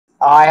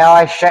Aye,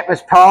 aye,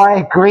 shepherd's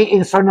pie.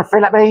 Greetings from the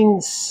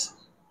Philippines.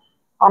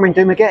 I'm in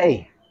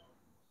Dumaguete.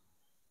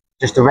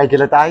 Just a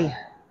regular day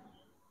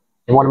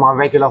in one of my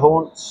regular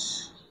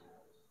haunts.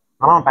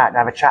 And I'm about to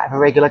have a chat with a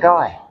regular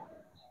guy.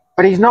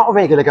 But he's not a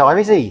regular guy,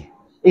 is he?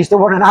 He's the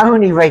one and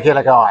only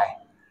regular guy.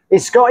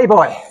 It's Scotty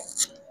Boy.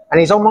 And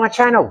he's on my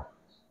channel.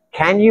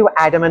 Can you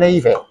Adam and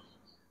Eve it?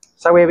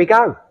 So here we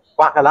go.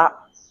 Buckle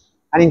up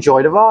and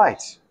enjoy the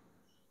ride.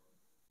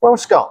 Well,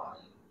 Scott,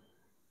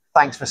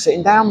 thanks for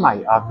sitting down,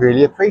 mate. I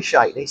really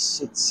appreciate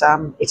this. It's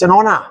an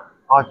honour.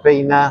 I've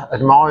been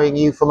admiring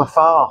you from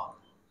afar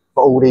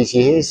for all these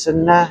years,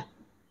 and now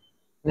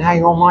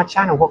you're on my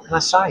channel. What can I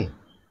say?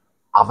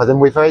 Other than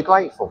we're very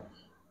grateful.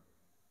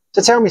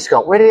 So tell me,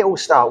 Scott, where did it all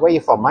start? Where are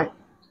you from, mate?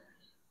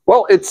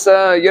 Well, it's,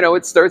 you know,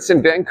 it starts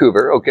in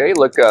Vancouver, okay?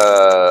 Look,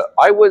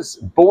 I was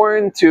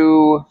born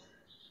to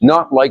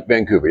not like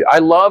Vancouver.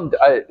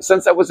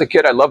 Since I was a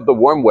kid, I loved the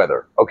warm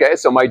weather, okay?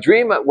 So my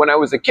dream when I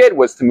was a kid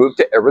was to move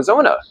to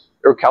Arizona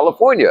or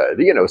California,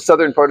 you know,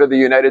 southern part of the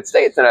United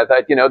States. And I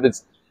thought, you know,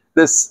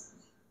 this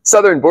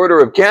southern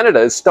border of Canada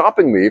is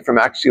stopping me from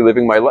actually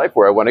living my life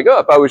where I want to go.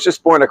 If I was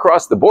just born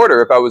across the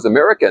border, if I was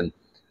American,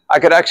 I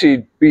could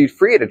actually be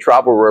free to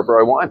travel wherever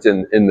I want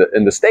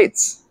in the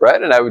States,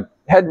 right? And I would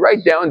head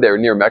right down there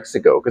near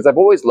Mexico because I've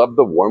always loved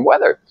the warm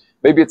weather.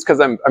 Maybe it's because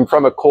I'm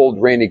from a cold,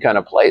 rainy kind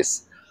of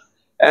place.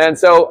 And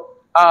so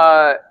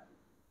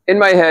in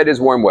my head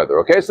is warm weather,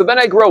 okay? So then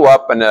I grow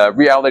up and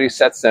reality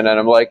sets in and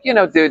I'm like, you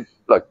know, dude,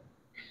 look,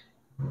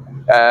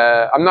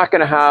 I'm not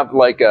going to have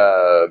like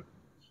a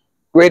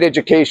great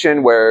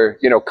education where,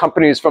 you know,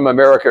 companies from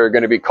America are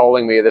going to be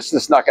calling me. This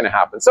is not going to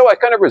happen. So I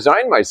kind of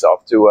resigned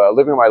myself to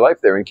living my life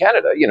there in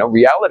Canada. You know,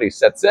 reality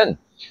sets in.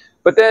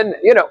 But then,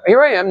 you know,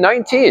 here I am,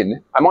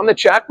 19. I'm on the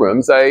chat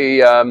rooms.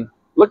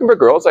 Looking for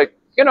girls.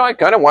 You know, I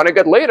kind of want to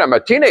get laid. I'm a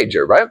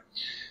teenager, right?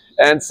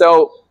 And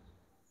so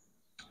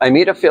I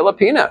meet a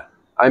Filipina.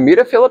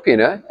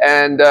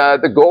 And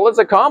the goal is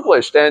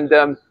accomplished.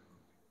 And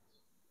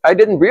I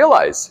didn't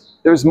realize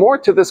there's more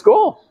to this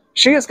goal.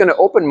 She is going to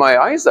open my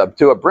eyes up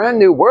to a brand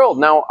new world.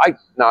 Now,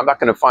 I'm not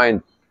going to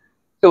find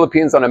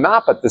Philippines on a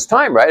map at this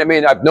time, right? I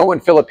mean, I've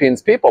known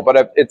Philippines people,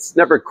 but it's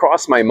never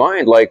crossed my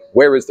mind, like,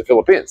 where is the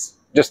Philippines?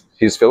 Just,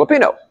 he's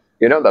Filipino.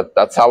 You know,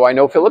 that's how I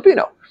know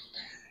Filipino.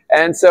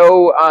 And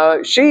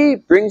so she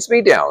brings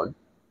me down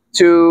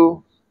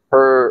to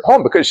her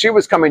home because she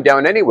was coming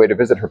down anyway to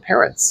visit her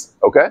parents,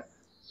 okay?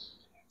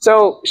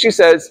 So she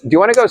says, do you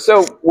want to go?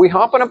 So we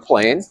hop on a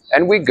plane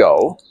and we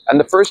go. And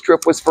the first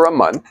trip was for a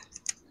month.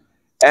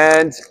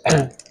 And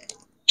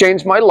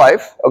changed my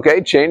life,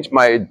 okay?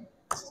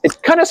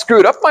 It kind of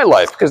screwed up my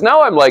life because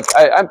now I'm like,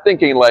 I'm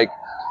thinking like,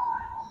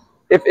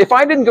 if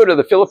I didn't go to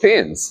the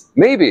Philippines,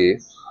 maybe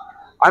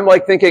I'm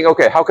like thinking,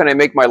 okay, how can I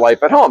make my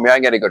life at home? Yeah,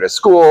 I'm going to go to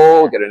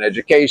school, get an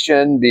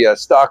education, be a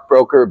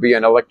stockbroker, be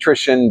an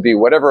electrician, be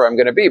whatever I'm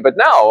going to be. But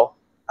now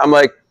I'm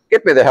like,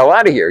 get me the hell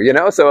out of here, you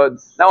know? So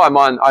now I'm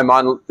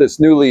on this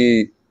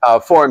newly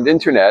formed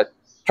internet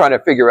trying to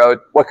figure out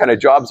what kind of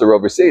jobs are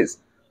overseas.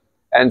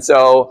 And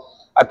so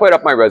I put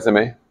up my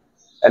resume,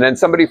 and then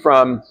somebody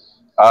from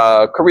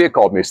Korea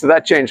called me. So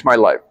that changed my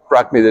life,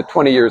 brought me to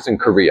 20 years in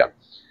Korea.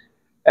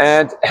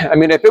 And I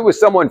mean, if it was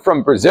someone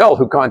from Brazil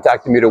who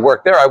contacted me to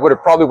work there, I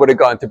probably would have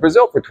gone to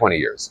Brazil for 20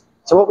 years.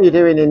 So what were you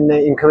doing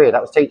in Korea?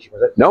 That was teaching,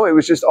 was it? No, it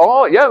was just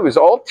it was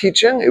all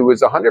teaching. It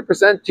was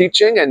 100%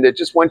 teaching, and it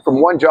just went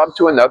from one job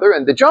to another.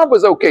 And the job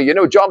was okay. You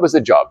know, job was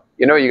a job.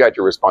 You know, you got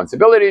your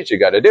responsibilities. You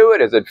got to do it.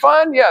 Is it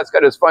fun? Yeah, it's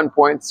got its fun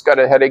points. It's got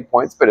its headache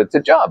points, but it's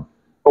a job.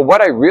 But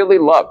what I really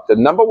loved, the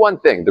number one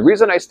thing, the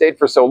reason I stayed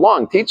for so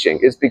long teaching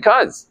is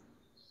because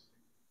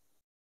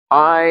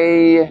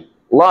I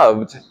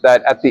loved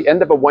that at the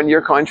end of a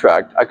one-year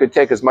contract, I could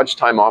take as much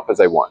time off as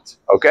I want,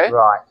 okay?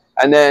 Right.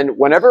 And then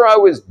whenever I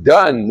was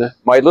done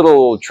my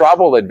little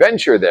travel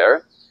adventure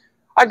there,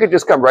 I could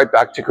just come right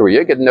back to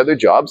Korea, get another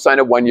job, sign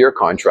a one-year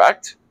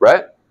contract,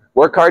 right?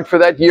 Work hard for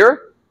that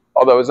year,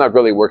 although I was not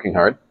really working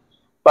hard.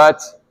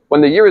 But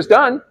when the year is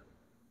done,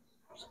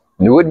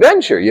 new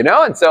adventure, you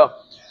know? And so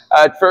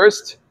at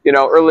first, you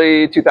know,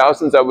 early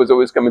 2000s, I was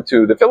always coming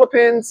to the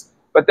Philippines.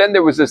 But then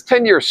there was this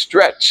 10-year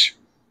stretch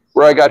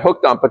where I got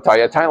hooked on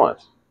Pattaya, Thailand.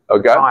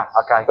 Okay? Right,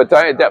 okay.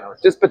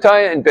 Pattaya, just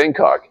Pattaya and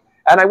Bangkok.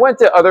 And I went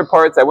to other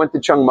parts. I went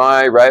to Chiang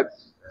Mai, right?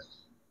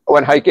 I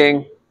went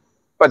hiking.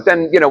 But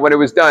then, you know, when it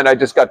was done, I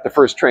just got the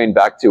first train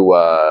back to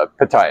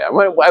Pattaya.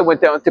 I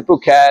went down to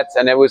Phuket,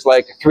 and it was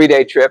like a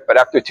 3-day trip. But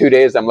after 2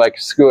 days, I'm like,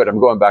 screw it, I'm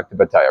going back to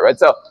Pattaya, right?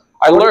 So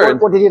I learned.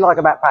 What did you like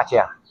about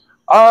Pattaya?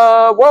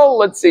 Well,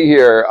 let's see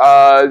here.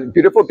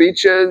 Beautiful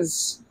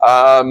beaches,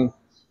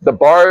 the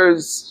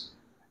bars,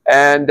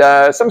 and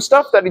some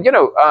stuff that, you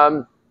know,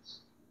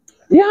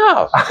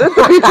 yeah,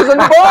 the beaches and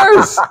the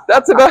bars.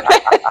 That's about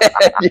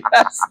it.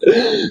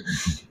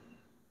 Yes.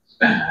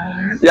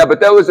 Yeah, but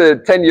that was a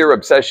 10-year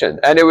obsession.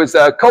 And it was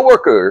a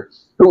coworker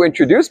who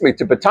introduced me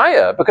to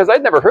Pattaya because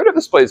I'd never heard of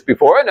this place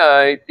before.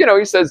 And, you know,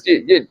 he says,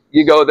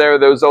 you go there,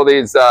 there's all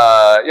these,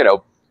 you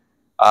know,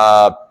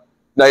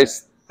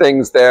 nice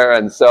things there.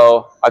 And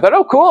so I thought,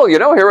 oh, cool. You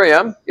know, here I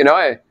am. You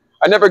know,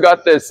 I never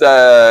got this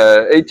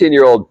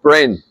 18-year-old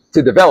brain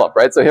to develop,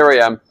 right? So here I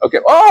am. Okay.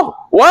 Oh,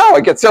 wow.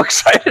 I get so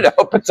excited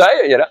about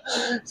Pattaya, you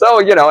know? So,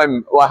 you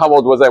know, well, how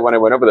old was I when I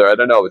went over there? I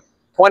don't know,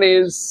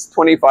 20s,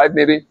 25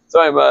 maybe.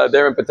 So I'm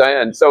there in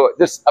Pattaya. And so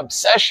this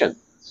obsession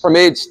from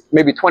age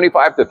maybe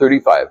 25 to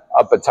 35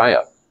 of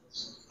Pattaya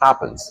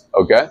happens,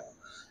 okay?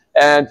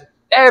 And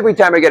every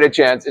time I get a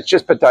chance, it's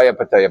just Pattaya,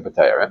 Pattaya,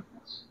 Pattaya, right?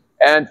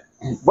 And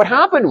what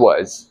happened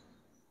was,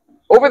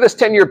 over this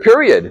 10-year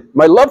period,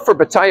 my love for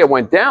Pattaya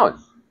went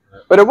down.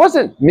 But it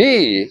wasn't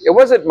me, it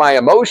wasn't my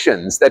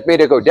emotions that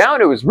made it go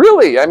down. It was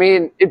really, I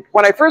mean,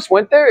 when I first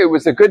went there, it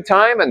was a good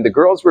time and the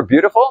girls were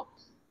beautiful.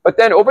 But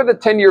then over the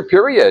 10-year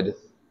period,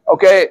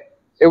 okay,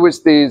 it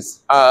was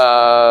these,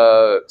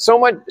 so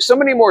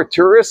many more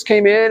tourists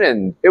came in,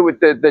 and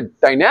the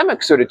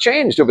dynamic sort of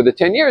changed over the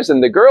 10 years.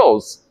 And the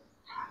girls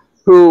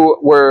who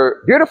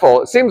were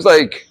beautiful, it seems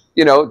like,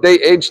 you know, they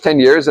aged 10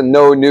 years and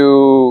no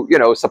new, you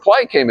know,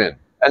 supply came in.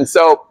 And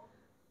so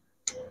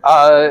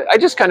I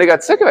just kind of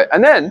got sick of it.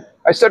 And then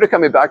I started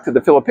coming back to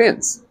the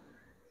Philippines.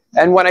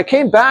 And when I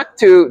came back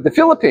to the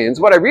Philippines,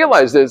 what I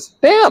realized is,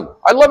 damn,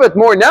 I love it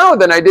more now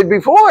than I did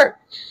before.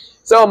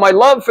 So my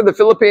love for the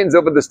Philippines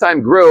over this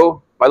time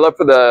grew. My love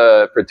for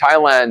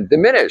Thailand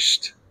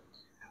diminished.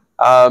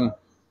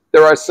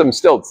 There are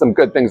still some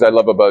good things I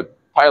love about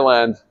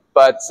Thailand,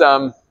 but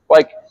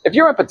like if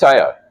you're in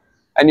Pattaya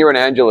and you're in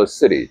Angeles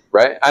City,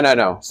 right? And I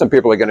know some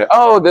people are going to,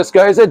 oh, this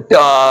guy's a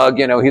dog,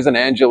 you know, he's an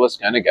Angeles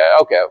kind of guy.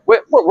 Okay,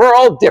 we're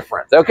all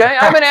different, okay?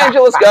 I'm an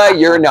Angeles guy,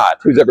 you're not,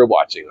 who's ever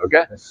watching,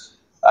 okay?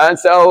 And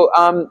so,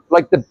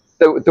 like the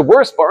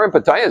worst bar in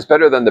Pattaya is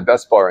better than the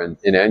best bar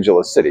in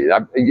Angeles City.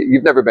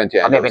 You've never been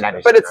to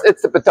Angeles, but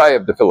it's the Pattaya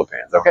of the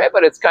Philippines, okay?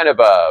 But it's kind of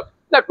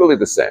not really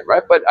the same,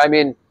 right? But I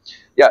mean,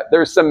 yeah,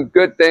 there's some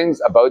good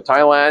things about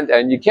Thailand,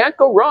 and you can't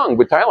go wrong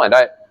with Thailand.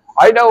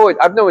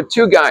 I've known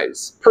two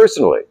guys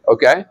personally,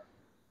 okay,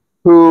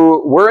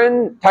 who were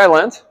in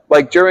Thailand,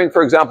 like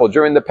for example,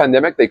 during the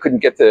pandemic, they couldn't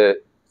get to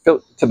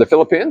the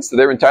Philippines, so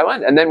they're in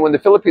Thailand. And then when the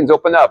Philippines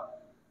opened up,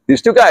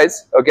 these two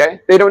guys,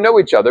 okay, they don't know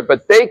each other,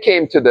 but they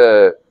came to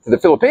the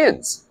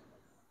Philippines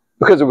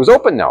because it was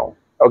open now,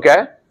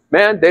 okay?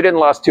 Man, they didn't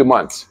last 2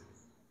 months.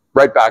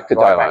 Right back to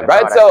Thailand,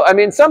 right? So, I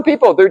mean, some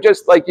people, they're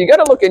just like, you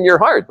got to look in your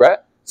heart, right?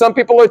 Some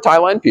people are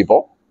Thailand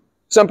people.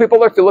 Some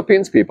people are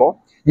Philippines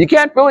people. You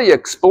can't really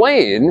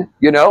explain,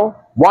 you know,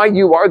 why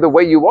you are the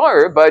way you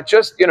are, but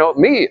just, you know,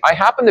 me, I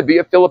happen to be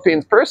a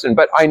Philippines person,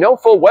 but I know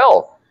full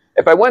well,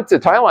 if I went to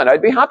Thailand,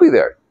 I'd be happy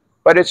there.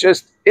 But it's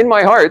just, in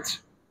my heart,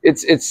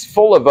 it's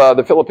full of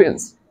the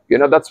Philippines. You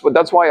know,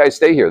 that's why I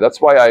stay here.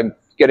 That's why I'm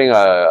getting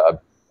a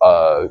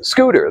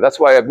scooter. That's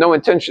why I have no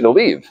intention to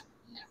leave.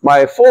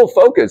 My full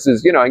focus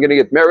is, you know, I'm going to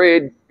get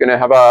married, going to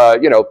have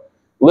you know,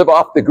 live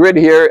off the grid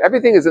here.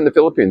 Everything is in the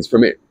Philippines for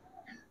me.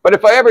 But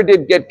if I ever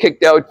did get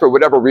kicked out for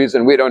whatever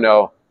reason, we don't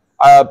know,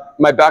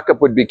 my backup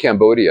would be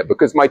Cambodia,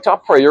 because my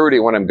top priority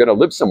when I'm going to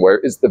live somewhere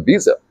is the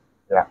visa.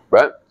 Yeah.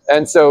 Right?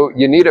 And so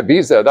you need a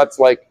visa. That's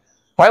like,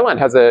 Thailand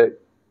has a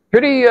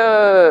pretty,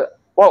 I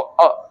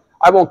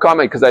won't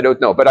comment because I don't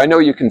know, but I know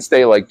you can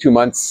stay like 2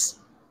 months,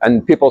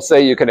 and people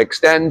say you can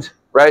extend,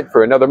 right,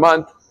 for another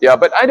month. Yeah,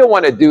 but I don't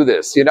want to do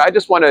this. You know, I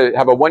just want to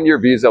have a 1-year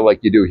visa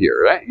like you do here,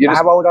 right?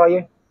 How old are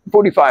you?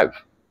 45.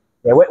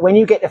 Yeah, when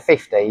you get to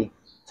 50,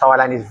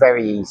 Thailand is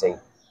very easy,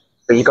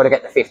 but you've got to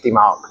get the 50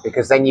 mark,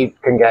 because then you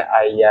can get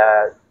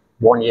a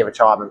 1-year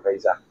retirement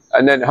visa.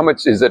 And then how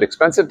much, is it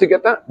expensive to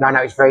get that? No,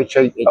 it's very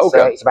cheap. It's,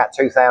 okay. It's about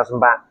 2,000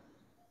 baht.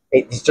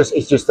 It's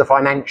just the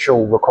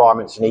financial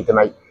requirements you need to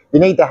make. You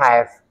need to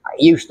have,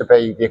 it used to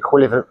be the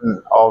equivalent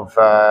of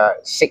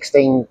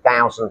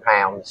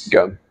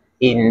 £16,000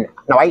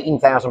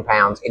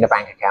 £18,000 in a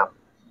bank account.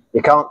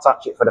 You can't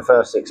touch it for the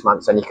first 6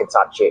 months, and you can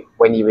touch it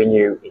when you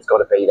renew. It's got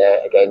to be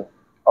there again.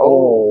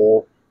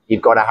 Or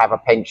you've got to have a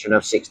pension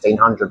of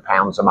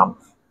 £1,600 a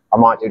month. I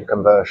might do the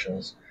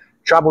conversions.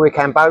 Trouble with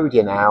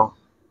Cambodia now,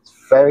 it's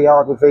very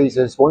hard with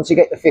visas. Once you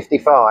get to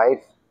 55,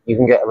 you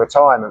can get a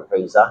retirement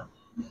visa,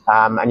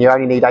 and you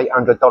only need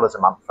 $800 a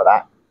month for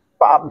that.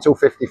 But up until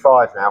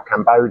 55 now,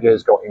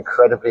 Cambodia's got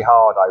incredibly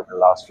hard over the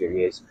last few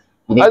years.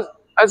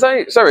 As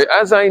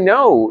I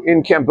know,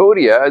 in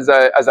Cambodia, as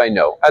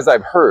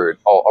I've heard,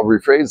 I'll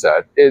rephrase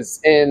that,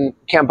 is in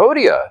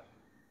Cambodia,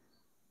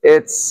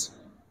 it's,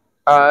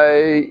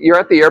 you're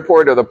at the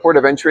airport or the port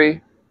of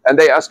entry, and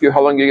they ask you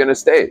how long you're going to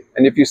stay.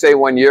 And if you say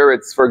 1 year,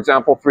 it's, for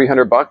example,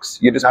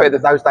 $300. You just pay the...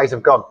 Those days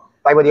have gone.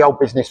 They were the old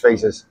business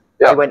visas.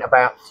 Yeah. They went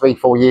about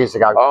 3-4 years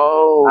ago.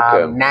 Oh,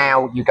 okay.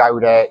 Now you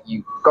go there,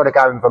 you've got to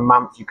go in for a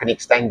month, you can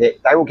extend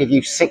it. They will give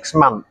you 6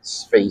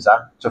 months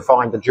visa to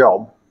find a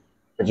job,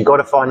 but you've got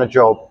to find a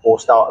job or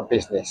start a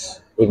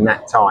business in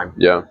that time.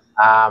 Yeah.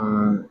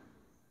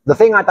 The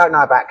thing I don't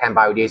know about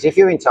Cambodia is if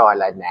you're in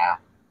Thailand now,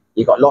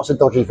 you've got lots of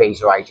dodgy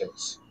visa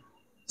agents.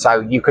 So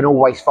you can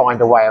always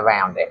find a way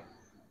around it.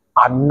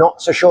 I'm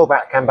not so sure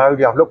about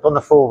Cambodia. I've looked on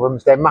the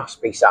forums, there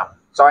must be some.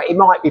 So it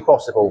might be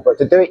possible, but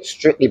to do it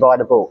strictly by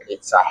the book,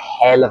 it's a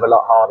hell of a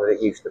lot harder than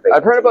it used to be.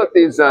 I've heard about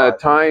these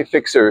Thai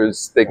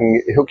fixers. They can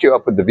hook you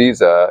up with the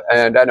visa.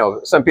 And I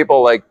know some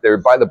people, like, they're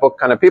by the book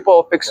kind of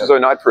people. Fixers are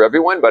not for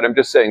everyone, but I'm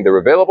just saying they're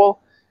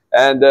available.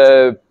 And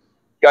the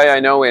guy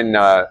I know in,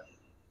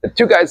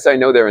 two guys I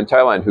know there in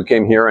Thailand who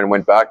came here and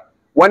went back.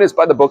 One is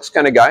by the books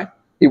kind of guy.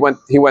 He went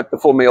the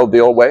full meal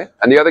deal way.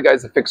 And the other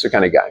guy's a fixer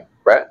kind of guy,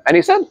 right? And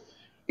he said,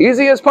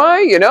 easy as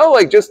pie, you know,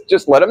 like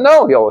just let him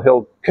know.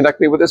 He'll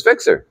connect me with his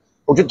fixer.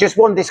 Well, just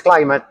one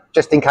disclaimer,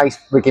 just in case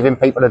we're giving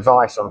people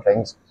advice on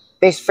things.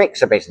 This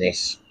fixer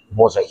business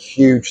was a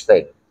huge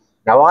thing.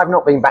 Now, I've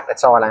not been back to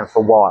Thailand for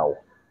a while,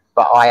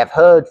 but I have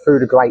heard through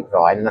the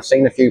grapevine, and I've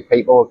seen a few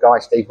people, a guy,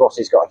 Steve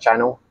Rossi's got a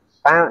channel.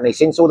 Apparently,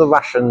 since all the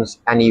Russians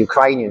and the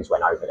Ukrainians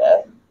went over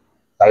there,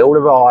 they all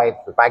arrived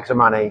with bags of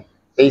money.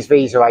 These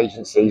visa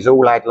agencies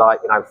all had, like,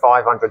 you know,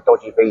 500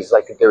 dodgy visas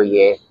they could do a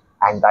year,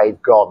 and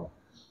they've gone.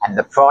 And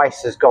the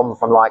price has gone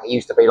from, like, it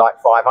used to be like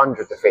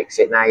 500 to fix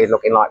it. Now you're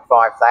looking like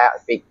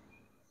 5,000. It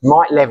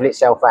might level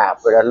itself out,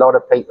 but a lot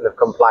of people have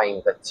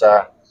complained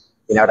that,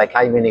 you know, they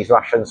came in, these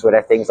Russians, with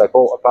their things. They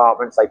bought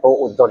apartments, they bought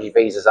all the dodgy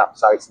visas up.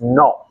 So it's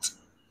not,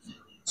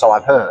 so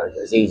I've heard,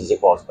 as easy as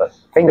it was. But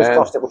fingers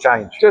crossed it will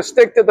change. Just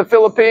stick to the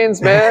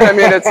Philippines, man. I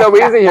mean, it's so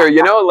easy here.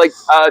 You know, like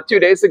 2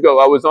 days ago,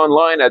 I was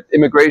online at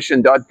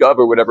immigration.gov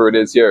or whatever it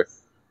is here.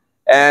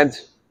 And,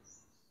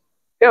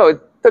 you know, it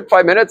took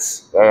 5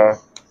 minutes.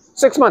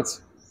 6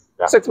 months.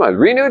 Yeah. 6 months.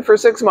 Renewed for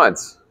 6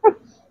 months.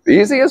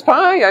 Easy as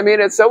pie. I mean,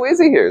 it's so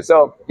easy here.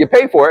 So you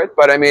pay for it,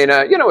 but I mean,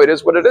 you know, it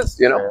is what it is,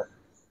 you know.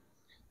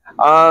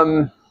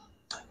 Yeah.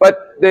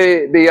 But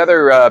the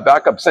other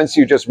backup, since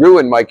you just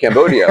ruined my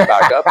Cambodia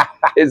backup,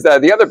 is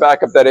the other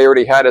backup that I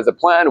already had as a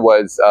plan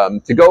was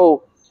to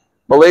go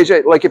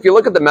Malaysia. Like, if you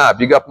look at the map,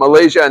 you got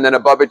Malaysia, and then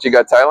above it you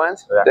got Thailand,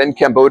 then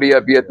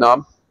Cambodia,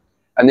 Vietnam,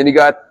 and then you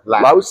got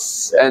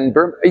Laos and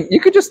Burma. You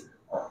could just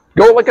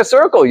go like a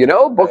circle, you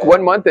know, book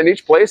 1 month in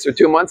each place, or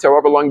 2 months,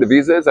 however long the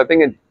visa is. I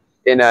think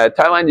in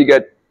Thailand you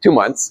get 2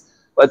 months.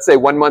 Let's say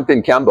 1 month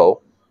in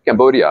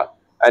Cambodia,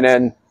 and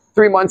then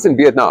 3 months in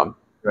Vietnam.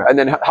 Right. And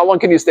then how long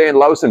can you stay in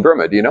Laos and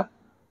Burma? Do you know?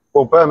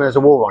 Well, Burma is a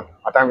war on.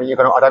 I don't think you're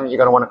going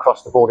to want to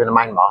cross the border into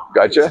Myanmar.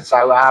 Gotcha.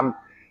 So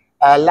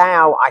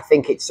Laos, I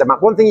think it's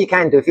one thing you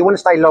can do if you want to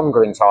stay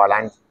longer in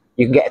Thailand.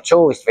 You can get a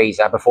tourist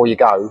visa before you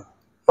go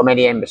from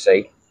any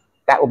embassy.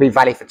 That will be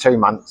valid for 2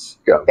 months.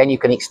 Go. Then you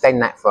can extend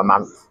that for a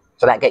month.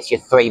 So that gets you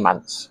 3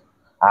 months.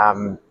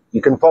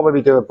 You can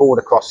probably do a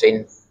border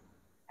crossing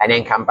and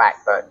then come back,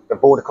 but the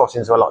border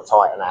crossings are a lot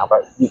tighter now.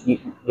 But you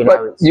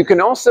know, you can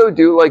also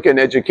do like an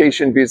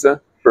education visa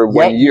for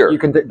 1 year. You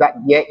can do that.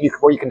 Yeah, you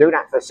can do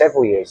that for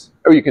several years.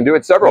 Oh, you can do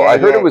it several. I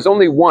heard it was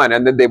only one,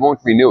 and then they won't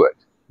renew it.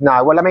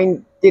 No, well, I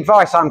mean, the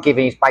advice I'm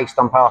giving is based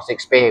on past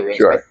experience.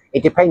 Sure. But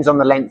it depends on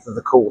the length of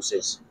the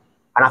courses,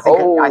 and I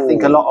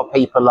think a lot of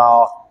people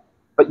are.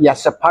 But you're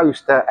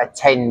supposed to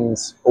attend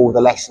all the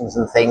lessons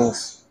and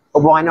things.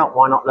 But why not?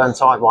 Why not learn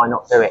Thai? Why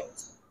not do it?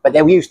 But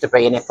there used to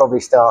be, and there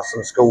probably still are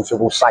some schools who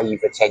will say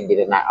you've attended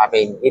and that. I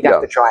mean, you'd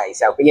have to try it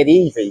yourself. But yeah, the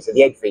E-visa,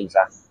 the Ed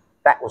visa,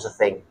 that was a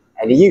thing.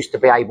 And you used to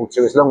be able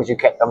to, as long as you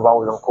kept on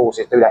rolling on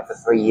courses, do that for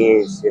 3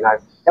 years, you know.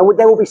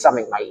 There will be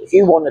something, mate. If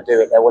you want to do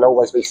it, there will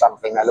always be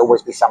something. There'll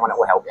always be someone that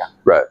will help you.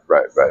 Right.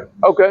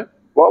 Okay.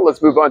 Well,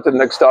 let's move on to the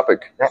next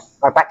topic. Yeah.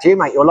 Back to you,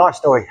 mate. Your life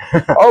story.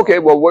 Okay.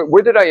 Well,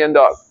 where did I end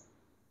up?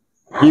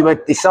 You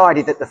had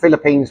decided that the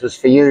Philippines was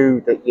for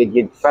you, that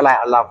you fell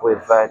out of love with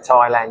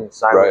Thailand,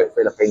 so the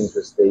Philippines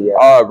was the...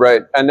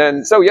 Right. And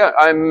then, so yeah,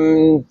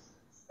 I'm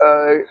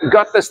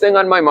got this thing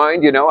on my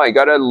mind, you know, I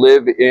got to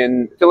live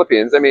in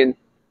Philippines. I mean,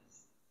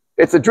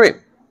 it's a dream,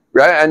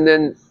 right? And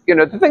then, you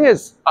know, the thing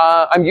is,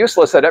 I'm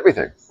useless at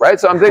everything, right?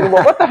 So I'm thinking,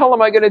 well, what the hell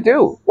am I going to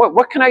do?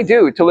 What can I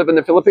do to live in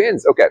the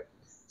Philippines? Okay.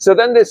 So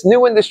then this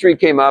new industry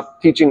came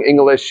up, teaching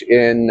English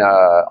in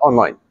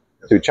online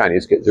to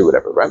Chinese kids or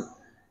whatever, right?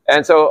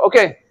 And so,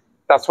 okay,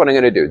 that's what I'm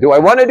going to do. Do I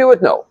want to do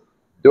it? No.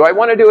 Do I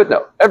want to do it?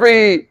 No.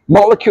 Every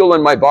molecule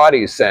in my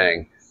body is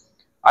saying,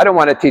 I don't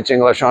want to teach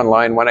English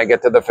online when I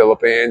get to the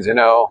Philippines, you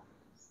know.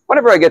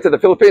 Whenever I get to the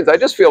Philippines, I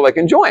just feel like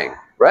enjoying,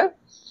 right?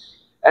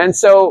 And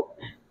so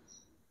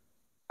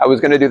I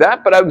was going to do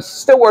that, but I was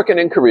still working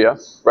in Korea,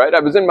 right? I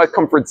was in my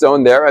comfort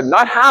zone there. I'm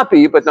not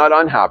happy, but not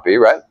unhappy,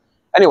 right?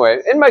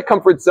 Anyway, in my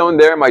comfort zone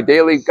there,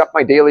 got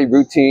my daily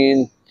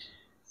routine.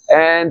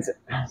 And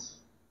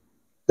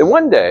then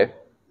one day,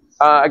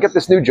 I get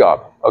this new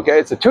job, okay?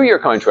 It's a 2-year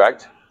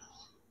contract,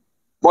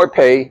 more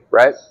pay,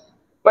 right?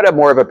 But I'm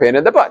more of a pain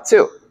in the butt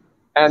too.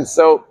 And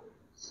so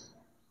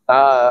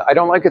I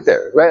don't like it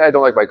there, right? I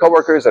don't like my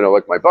coworkers. I don't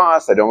like my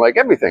boss. I don't like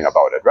everything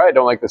about it, right? I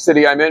don't like the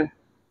city I'm in.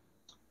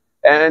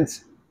 And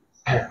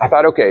I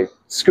thought, okay,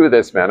 screw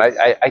this, man.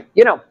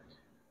 You know,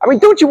 I mean,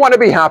 don't you want to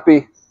be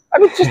happy? I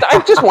mean,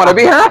 I just want to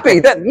be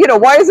happy. That, you know,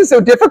 why is it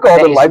so difficult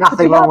in life? There's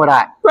nothing wrong with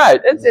that.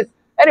 Right.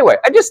 Anyway,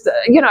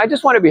 you know, I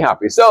just want to be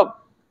happy. So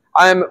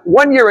I'm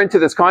 1 year into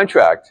this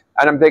contract,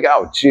 and I'm thinking,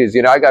 oh, geez,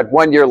 you know, I got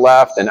 1 year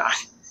left, and,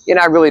 you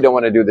know, I really don't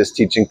want to do this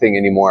teaching thing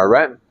anymore,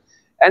 right?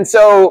 And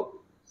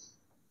so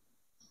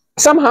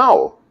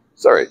somehow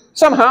sorry,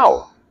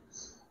 somehow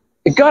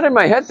it got in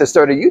my head to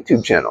start a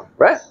YouTube channel,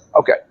 right?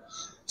 Okay.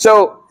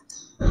 So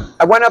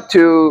I went up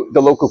to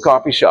the local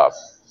coffee shop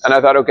and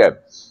I thought, okay,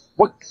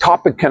 what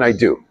topic can I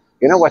do?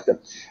 You know what?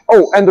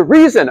 Oh, and the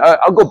reason,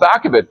 I'll go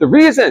back a bit. The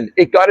reason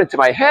it got into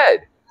my head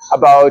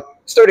about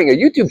starting a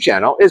YouTube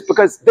channel is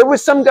because there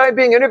was some guy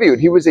being interviewed.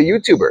 He was a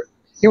YouTuber.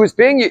 He was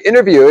being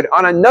interviewed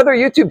on another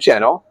YouTube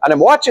channel, and I'm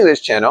watching this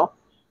channel.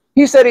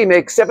 He said he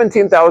makes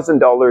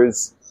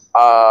 $17,000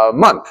 a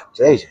month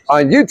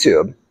on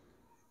YouTube.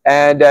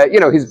 And, you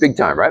know, he's big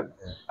time, right?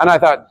 And I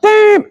thought,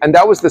 damn! And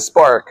that was the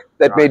spark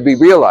that made me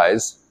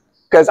realize,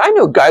 because I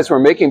knew guys were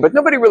making, but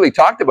nobody really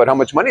talked about how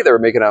much money they were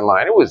making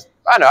online. It was,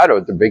 I don't know,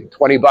 the big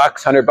 20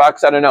 bucks, 100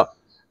 bucks, I don't know.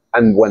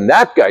 And when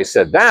that guy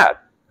said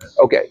that,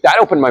 okay, that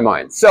opened my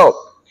mind. So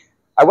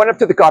I went up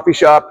to the coffee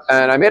shop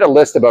and I made a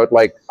list about,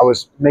 like, I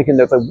was making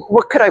this, like,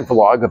 what could I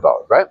vlog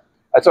about, right?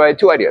 And so I had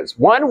two ideas.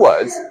 One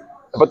was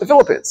about the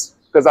Philippines,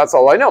 because that's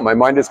all I know. My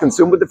mind is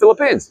consumed with the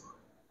Philippines.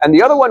 And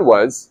the other one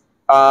was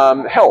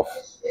health.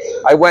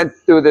 I went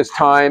through this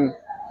time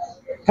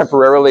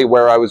temporarily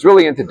where I was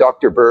really into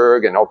Dr.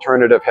 Berg and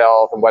alternative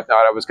health and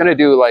whatnot. I was going to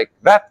do like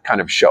that kind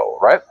of show,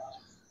 right?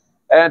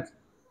 And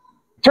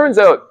turns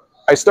out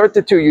I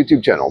started two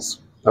YouTube channels,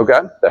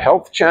 okay? The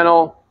health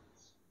channel,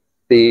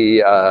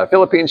 the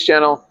Philippines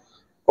channel.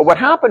 But what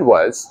happened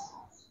was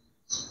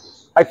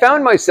I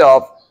found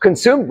myself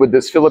consumed with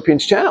this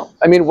Philippines channel.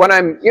 I mean, when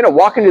I'm, you know,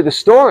 walking to the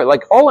store,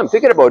 like all I'm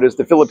thinking about is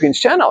the Philippines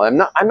channel.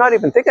 I'm not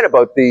even thinking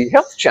about the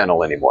health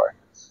channel anymore.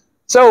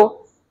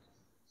 So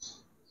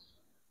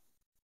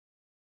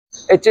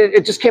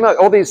it just came out,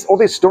 all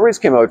these stories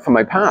came out from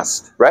my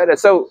past, right? And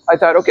so I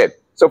thought, okay,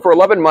 so for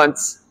 11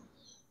 months,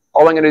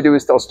 all I'm going to do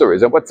is tell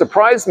stories. And what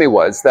surprised me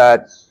was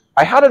that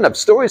I had enough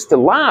stories to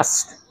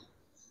last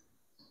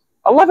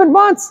 11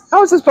 months.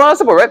 How is this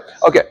possible, right?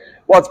 Okay,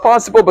 well, it's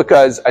possible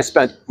because I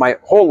spent my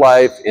whole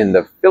life in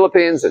the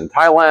Philippines and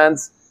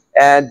Thailand,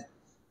 and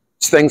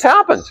things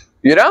happened,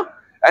 you know?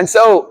 And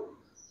so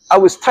I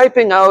was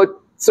typing out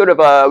sort of,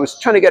 I was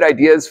trying to get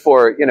ideas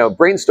for, you know,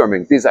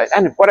 brainstorming these,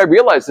 and what I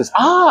realized is,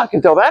 I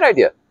can tell that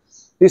idea.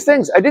 These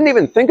things, I didn't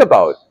even think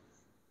about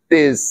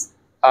these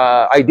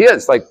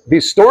ideas, like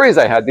these stories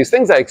I had, these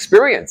things I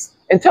experienced,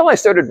 until I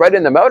started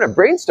writing them out and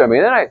brainstorming.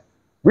 And then I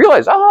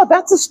realized,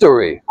 that's a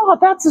story. Oh,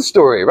 that's a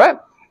story, right?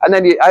 And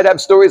then I'd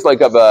have stories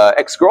like of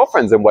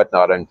ex-girlfriends and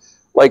whatnot. And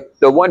like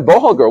the one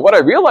boho girl, what I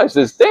realized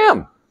is,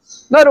 damn,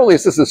 not only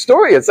is this a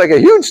story, it's like a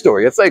huge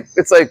story. It's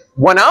like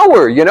 1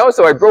 hour, you know?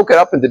 So I broke it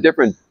up into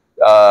different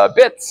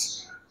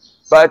bits,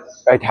 but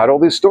I had all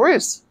these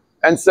stories.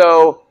 And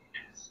so,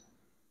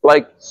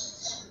 like,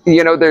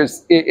 you know,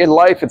 there's, in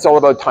life, it's all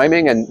about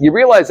timing, and you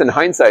realize in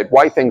hindsight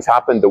why things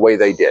happened the way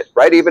they did,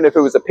 right? Even if it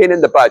was a pain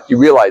in the butt, you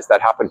realize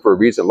that happened for a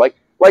reason. Like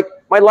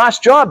my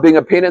last job being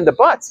a pain in the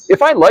butt.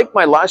 If I liked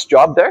my last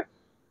job there,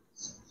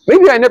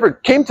 maybe I never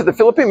came to the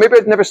Philippines, maybe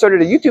I'd never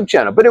started a YouTube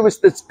channel, but it was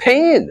this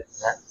pain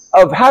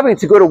of having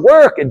to go to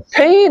work and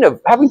pain of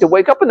having to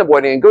wake up in the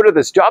morning and go to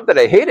this job that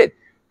I hated.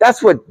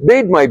 That's what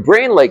made my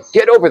brain like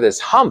get over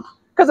this hump,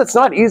 because it's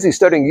not easy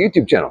starting a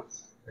YouTube channel.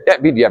 I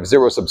mean, you have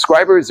 0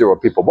 subscribers, 0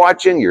 people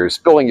watching, you're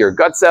spilling your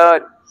guts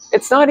out.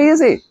 It's not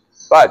easy,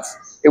 but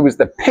it was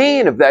the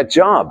pain of that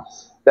job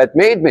that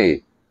made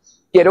me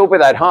get over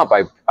that hump.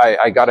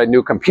 I got a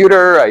new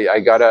computer. I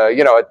got a,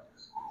 you know,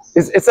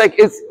 it's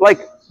like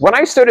when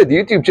I started the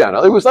YouTube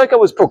channel, it was like I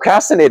was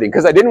procrastinating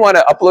because I didn't want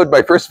to upload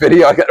my first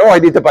video. I got, I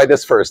need to buy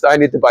this first. I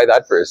need to buy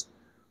that first.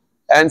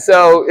 And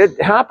so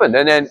it happened.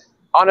 And then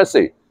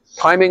honestly,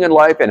 timing in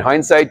life, in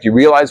hindsight, you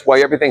realize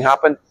why everything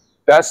happened.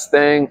 Best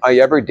thing I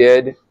ever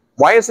did.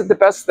 Why is it the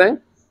best thing?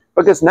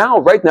 Because now,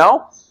 right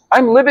now,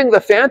 I'm living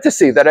the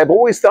fantasy that I've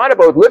always thought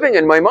about living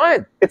in my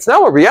mind. It's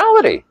now a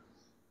reality.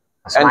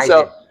 That's and amazing.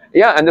 So,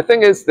 yeah, and the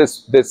thing is,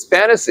 this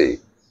fantasy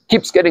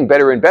keeps getting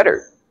better and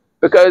better.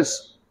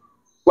 Because,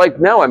 like,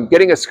 now I'm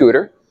getting a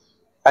scooter,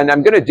 and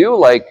I'm going to do,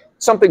 like,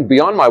 something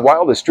beyond my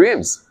wildest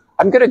dreams.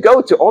 I'm going to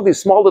go to all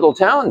these small little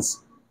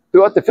towns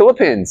throughout the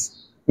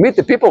Philippines, meet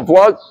the people,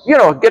 vlog, you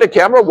know, get a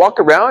camera, walk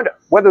around,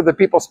 whether the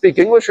people speak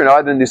English or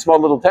not in these small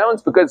little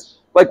towns. Because,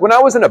 like, when I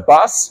was in a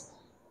bus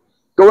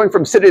going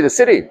from city to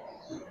city,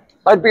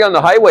 I'd be on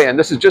the highway, and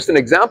this is just an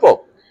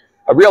example,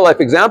 a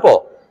real-life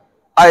example.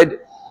 I'd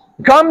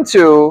come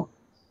to,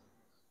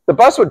 the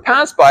bus would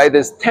pass by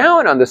this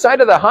town on the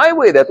side of the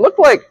highway that looked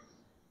like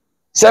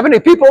 70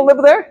 people live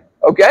there,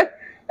 okay?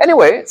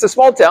 Anyway, it's a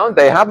small town.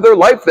 They have their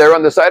life there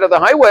on the side of the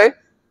highway.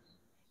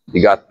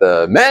 You got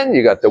the men,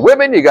 you got the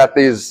women, you got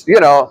these, you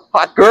know,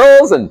 hot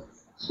girls, and,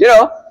 you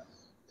know,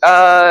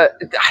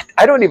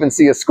 I don't even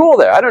see a school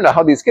there. I don't know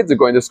how these kids are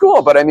going to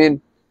school, but I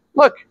mean,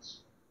 look,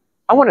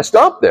 I want to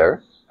stop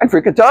there and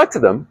freaking talk to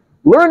them,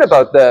 learn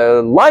about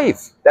the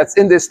life that's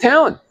in this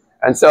town.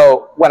 And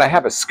so when I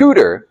have a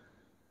scooter,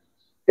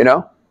 you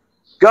know,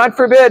 God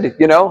forbid,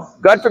 you know,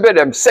 God forbid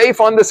I'm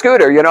safe on the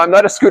scooter. You know, I'm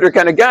not a scooter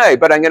kind of guy,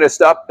 but I'm going to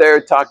stop there,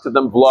 talk to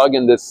them, vlog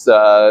in this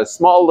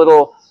small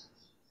little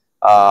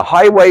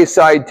highway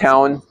side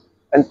town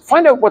and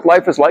find out what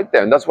life is like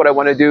there. And that's what I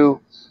want to do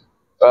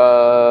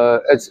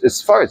it's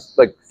as far as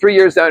like 3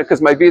 years down,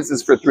 because my visa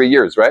is for 3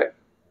 years, right?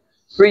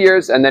 3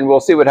 years, and then we'll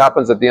see what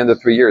happens at the end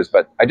of 3 years.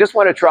 But I just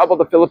want to travel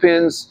the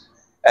Philippines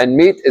and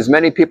meet as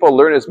many people,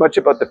 learn as much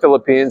about the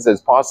Philippines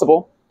as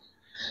possible.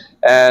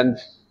 And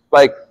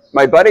like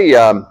my buddy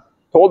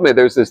told me,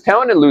 there's this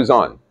town in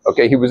Luzon.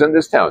 Okay, he was in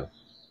this town,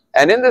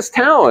 and in this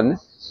town,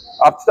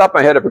 off the top of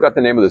my head, I forgot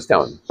the name of this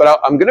town, but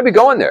I'm going to be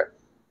going there.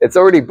 It's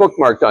already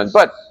bookmarked on.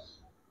 But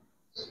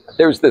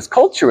there's this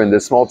culture in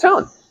this small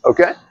town.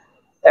 Okay,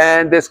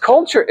 and this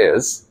culture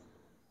is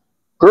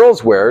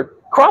girls wear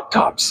crop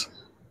tops,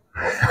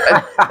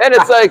 and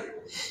it's like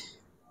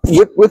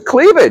with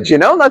cleavage. You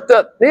know, not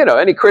that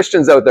any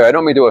Christians out there. I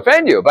don't mean to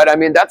offend you, but I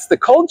mean that's the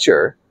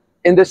culture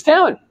in this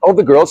town. All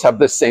the girls have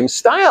the same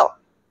style.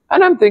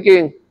 And I'm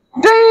thinking,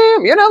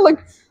 damn, like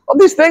all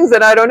these things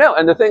that I don't know.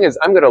 And the thing is,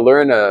 I'm going to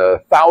learn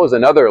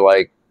 1,000 other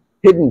like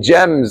hidden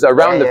gems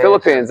around the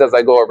Philippines as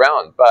I go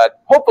around.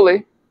 But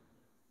hopefully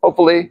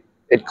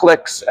it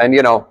clicks, and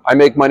I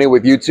make money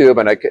with YouTube,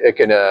 and it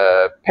can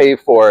pay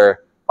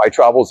for my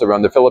travels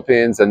around the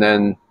Philippines. And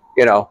then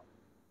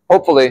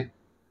hopefully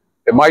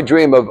my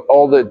dream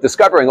of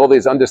discovering all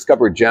these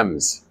undiscovered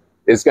gems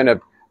is going to,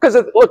 because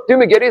look,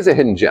 Dumaguete is a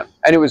hidden gem,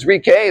 and it was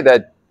Riquet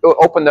that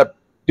opened up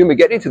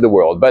Dumaguete to the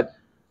world. But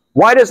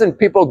why doesn't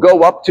people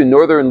go up to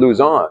northern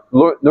Luzon,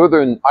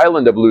 northern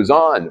island of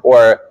Luzon,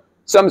 or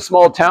some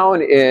small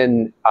town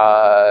in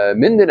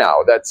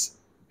Mindanao that's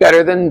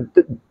better than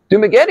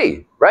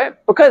Dumaguete, right?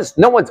 Because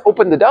no one's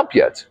opened it up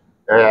yet.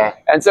 Yeah.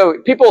 And so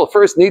people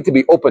first need to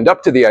be opened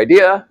up to the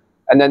idea,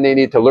 and then they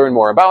need to learn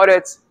more about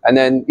it, and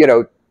then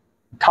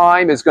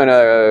time is going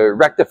to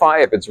rectify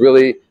if it's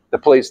really the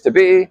place to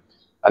be.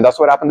 And that's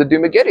what happened to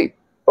Dumaguete.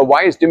 But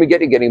why is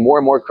Dumaguete getting more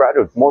and more crowded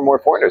with more and more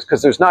foreigners?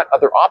 Because there's not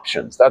other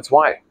options. That's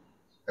why.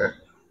 Yeah.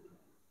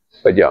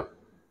 But yeah.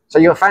 So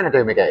you're a fan of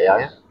Dumaguete,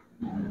 are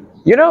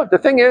you? The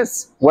thing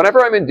is,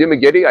 whenever I'm in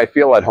Dumaguete, I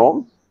feel at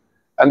home.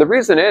 And the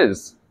reason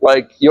is,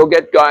 like, you'll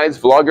get guys,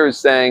 vloggers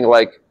saying,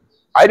 like,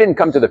 I didn't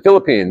come to the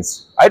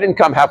Philippines. I didn't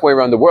come halfway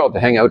around the world to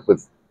hang out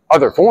with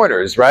other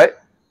foreigners, right?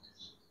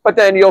 But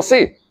then you'll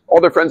see, all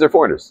their friends are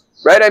foreigners,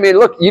 right? I mean,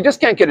 look, you just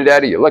can't get it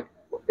out of you. Look,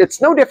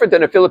 it's no different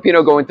than a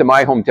Filipino going to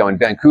my hometown,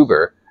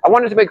 Vancouver. I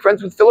wanted to make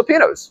friends with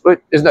Filipinos.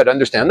 But isn't that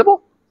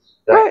understandable?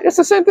 Yeah. Right? It's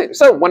the same thing.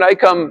 So when I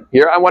come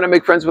here, I want to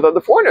make friends with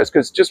other foreigners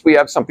because just we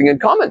have something in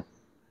common.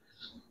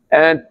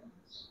 And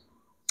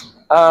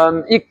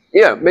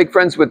make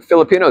friends with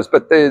Filipinos.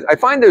 But I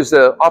find there's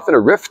often a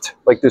rift.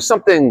 Like there's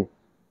something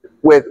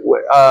with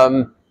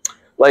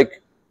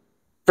like,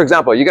 for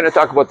example, you're going to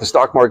talk about the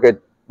stock market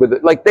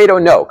like they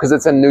don't know because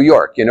it's in New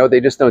York.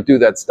 They just don't do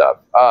that stuff.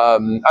 I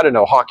don't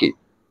know, hockey.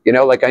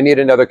 Like I need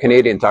another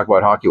Canadian to talk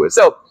about hockey with.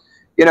 So,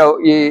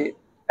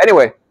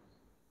 anyway,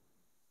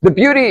 the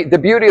beauty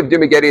of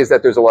Dumaguete is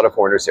that there's a lot of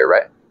foreigners here,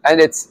 right?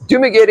 And it's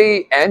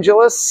Dumaguete,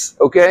 Angeles,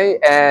 okay,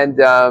 and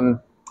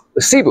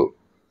Cebu,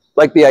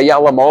 like the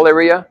Ayala Mall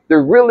area.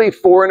 They're really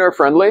foreigner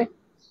friendly.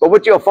 But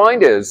what you'll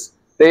find is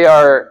they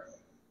are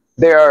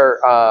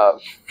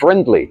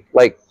friendly.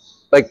 Like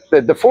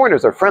the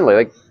foreigners are friendly.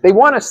 Like they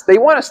want to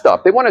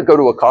stop. They want to go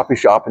to a coffee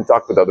shop and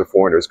talk with other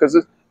foreigners because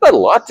there's not a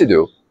lot to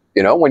do.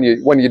 When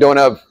you don't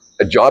have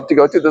a job to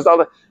go to, there's all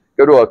that.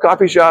 Go to a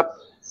coffee shop,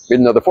 meet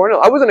another foreigner.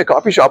 I was in a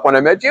coffee shop when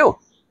I met you.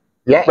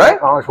 Yeah, right?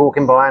 Yeah, I was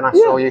walking by and I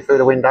saw you through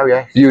the window,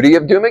 yeah. Beauty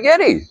of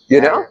Dumaguete,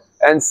 you know?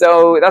 And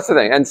so that's the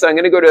thing. And so I'm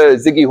going to go to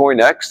Ziggy Hor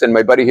next, and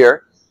my buddy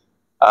here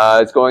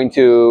is going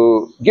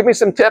to give me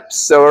some tips.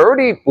 So we're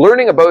already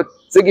learning about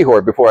Ziggy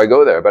Hor before I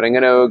go there, but I'm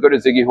going to go to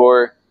Ziggy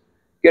Hor,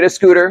 get a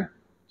scooter,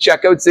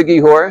 check out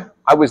Ziggy Hor.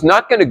 I was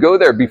not going to go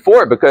there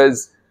before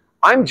because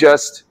I'm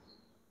just,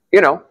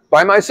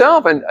 by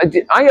myself. And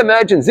I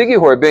imagine Ziggy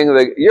Hor being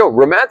the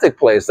romantic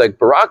place like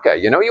Baraka.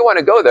 You want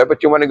to go there,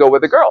 but you want to go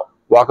with a girl.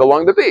 Walk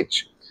along the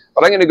beach.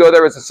 But I'm going to go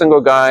there as a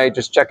single guy,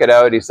 just check it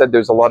out. He said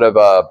there's a lot of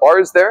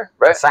bars there,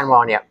 right? San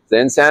Juan, yeah. It's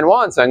in San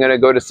Juan. So I'm going to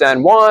go to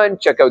San Juan,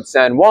 check out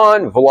San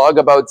Juan, vlog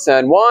about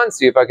San Juan,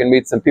 see if I can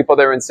meet some people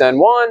there in San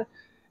Juan,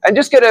 and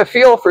just get a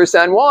feel for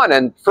San Juan.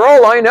 And for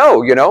all I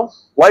know,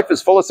 life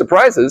is full of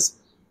surprises.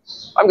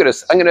 I'm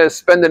gonna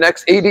spend the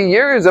next 80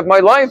 years of my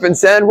life in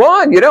San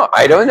Juan.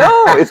 I don't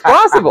know. It's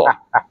possible.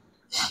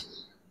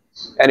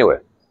 Anyway.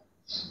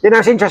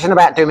 It's interesting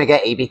about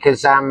Dumaguete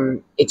because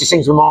it just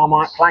seems a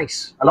Marmite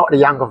place. A lot of the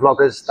younger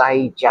vloggers,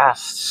 they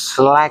just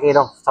slag it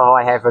off to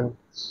high heaven.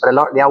 But a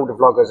lot of the older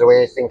vloggers are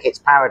here think it's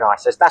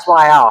paradise. That's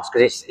why I ask,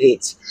 because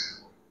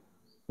it's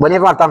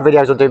whenever I've done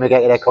videos on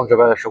Dumaguete, they're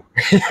controversial.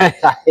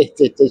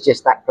 It's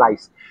just that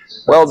place.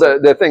 Well,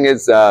 the thing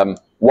is,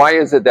 why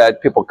is it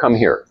that people come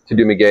here to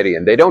Dumaguete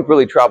and they don't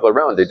really travel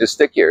around? They just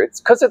stick here.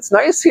 It's because it's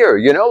nice here,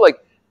 like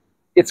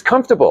it's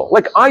comfortable.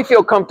 Like I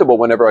feel comfortable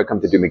whenever I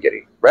come to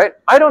Dumaguete, right?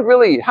 I don't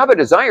really have a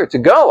desire to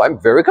go. I'm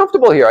very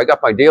comfortable here. I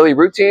got my daily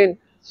routine.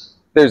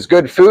 There's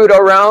good food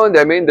around.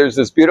 I mean, there's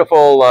this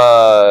beautiful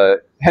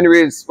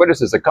Henry's, what is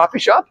this, a coffee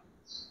shop?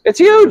 It's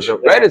huge,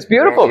 right? It's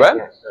beautiful, right?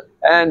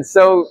 And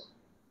so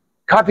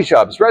coffee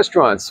shops,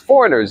 restaurants,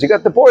 foreigners, you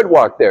got the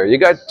boardwalk there. You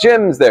got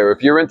gyms there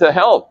if you're into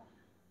health.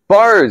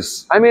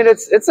 Bars. I mean,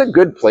 it's a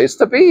good place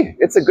to be.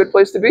 It's a good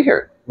place to be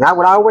here. No,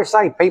 what I always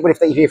say, people,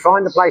 if you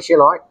find a place you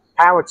like,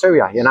 power to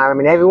you. You know, I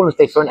mean, everyone's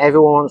different.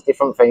 Everyone wants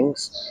different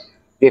things.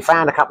 If you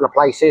found a couple of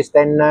places,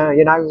 then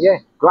you know, yeah,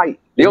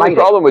 great. The only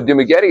problem with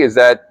Dumageddon is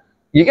that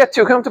you get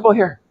too comfortable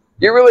here.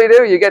 You really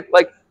do. You get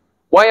like,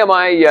 why am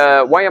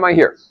I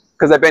here?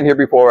 Because I've been here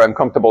before. I'm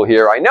comfortable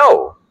here. I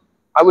know.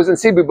 I was in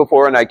Cebu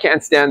before, and I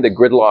can't stand the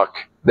gridlock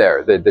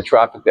there, the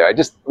traffic there.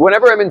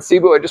 Whenever I'm in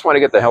Cebu, I just want to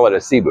get the hell out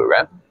of Cebu,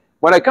 right?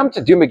 When I come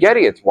to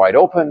Dumageddon, it's wide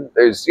open.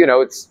 There's, you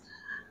know,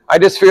 I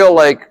just feel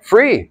like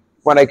free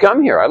when I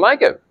come here. I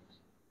like it.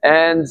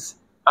 And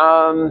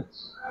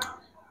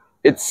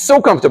it's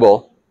so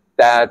comfortable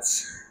that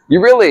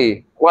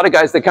a lot of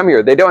guys that come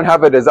here, they don't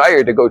have a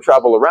desire to go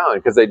travel around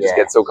because they just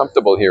get so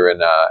comfortable here. And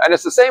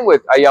it's the same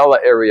with Ayala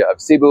area of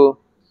Cebu.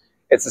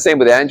 It's the same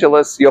with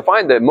Angeles. You'll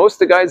find that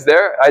most of the guys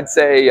there, I'd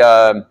say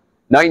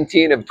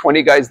 19 of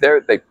 20 guys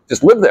there, they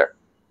just live there,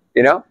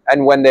 you know?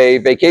 And when they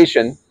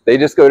vacation, they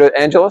just go to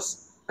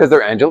Angeles because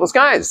they're Angeles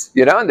guys,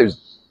 you know? And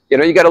there's, you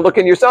know, you got to look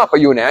in yourself. Are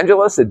you an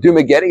Angeles, a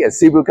Dumageddon, a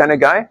Cebu kind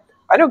of guy?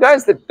 I know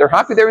guys that they're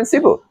happy they're in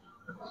Cebu.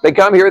 They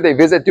come here, they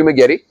visit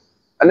Dumageddon,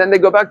 and then they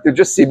go back to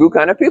just Cebu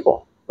kind of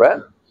people,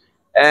 right?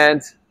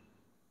 And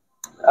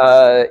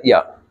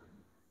yeah.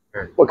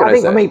 What can I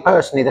think for me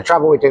personally, the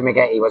trouble with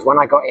Dumageddon was when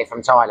I got here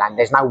from Thailand,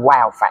 there's no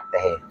wow factor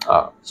here.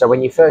 Oh. So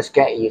when you first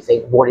get here, you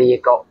think, what have you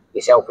got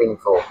yourself in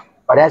for?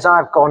 But as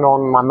I've gone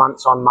on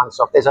months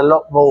off, there's a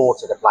lot more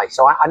to the place.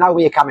 So I know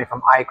where you're coming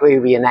from. I agree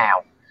with you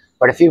now.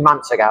 But a few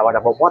months ago, I'd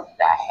have thought, what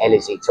the hell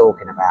is he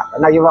talking about?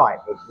 But no, you're right.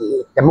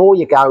 The more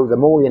you go, the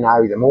more you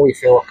know, the more you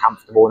feel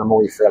comfortable, and the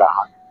more you feel at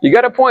home. You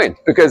got a point,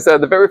 because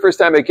the very first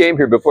time I came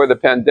here before the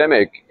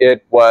pandemic,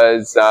 it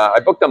was, I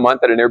booked a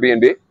month at an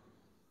Airbnb.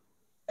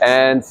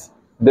 And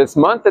this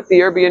month at the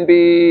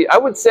Airbnb, I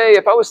would say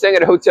if I was staying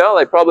at a hotel,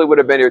 I probably would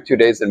have been here 2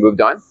 days and moved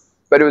on.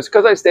 But it was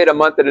because I stayed a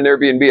month at an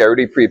Airbnb, I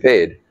already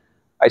prepaid.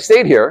 I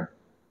stayed here,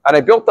 and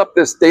I built up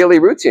this daily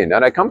routine,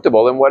 and I'm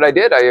comfortable. And what I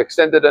did, I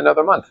extended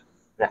another month.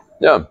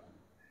 Yeah.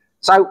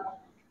 So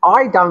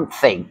I don't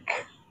think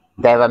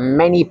there are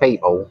many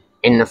people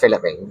in the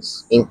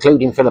Philippines,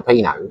 including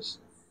Filipinos,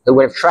 who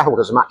would have travelled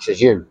as much as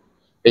you,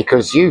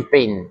 because you've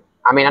been,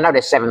 I mean, I know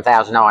there's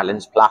 7,000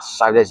 islands plus,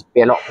 so there's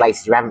be a lot of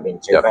places you haven't been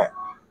to, but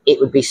it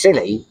would be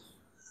silly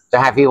to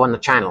have you on the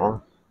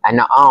channel and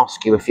not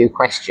ask you a few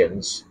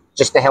questions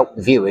just to help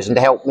the viewers and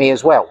to help me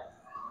as well.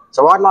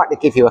 So I'd like to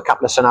give you a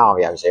couple of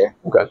scenarios here.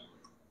 Okay.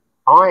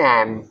 I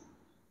am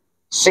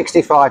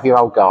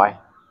 65-year-old guy.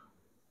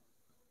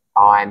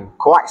 I'm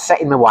quite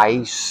set in my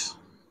ways.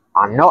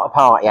 I'm not a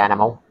party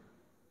animal.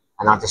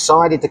 And I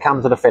decided to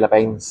come to the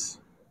Philippines,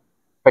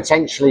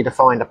 potentially to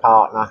find a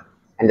partner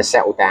and to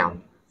settle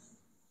down.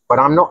 But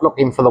I'm not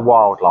looking for the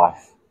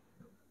wildlife.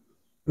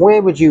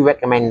 Where would you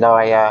recommend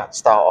I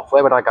start off?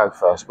 Where would I go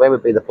first? Where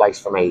would be the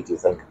place for me, do you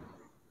think?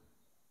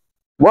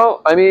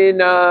 Well, I mean,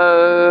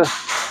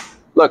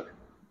 look,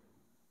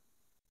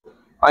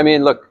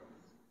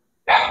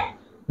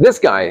 this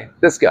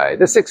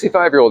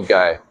 65-year-old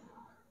guy,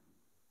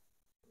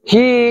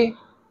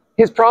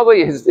 his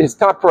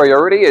top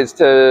priority is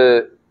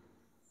to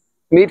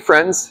meet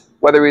friends,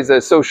 whether he's a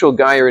social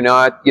guy or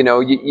not. You know,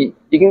 you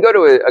can go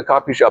to a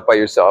coffee shop by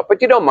yourself, but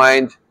you don't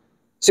mind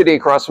sitting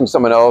across from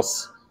someone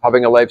else,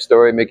 having a life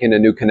story, making a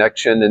new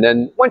connection. And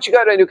then once you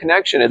got a new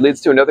connection, it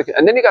leads to another,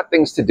 and then you got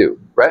things to do,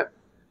 right?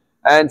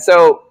 And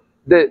so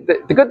the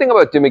good thing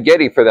about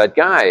Dumageddon for that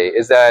guy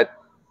is that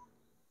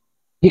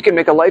he can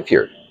make a life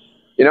here.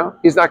 You know,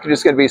 he's not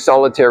just going to be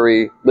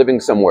solitary living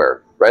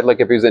somewhere, right? Like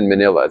if he was in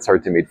Manila, it's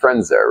hard to meet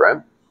friends there,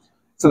 right?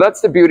 So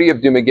that's the beauty of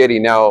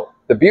Dumageddon. Now,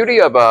 the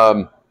beauty of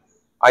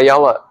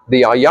Ayala,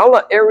 the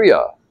Ayala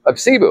area of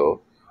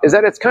Cebu, is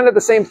that it's kind of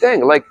the same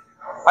thing. Like,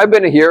 I've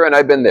been here and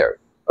I've been there,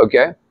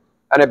 okay?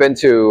 And I've been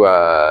to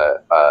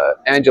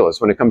Angeles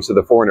when it comes to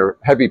the foreigner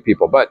heavy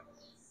people, but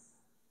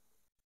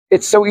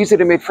it's so easy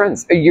to make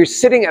friends. You're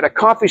sitting at a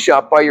coffee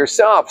shop by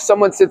yourself.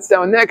 Someone sits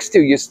down next to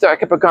you. You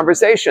strike up a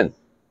conversation.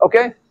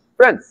 Okay,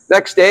 friend.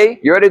 Next day,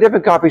 you're at a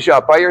different coffee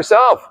shop by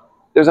yourself.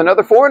 There's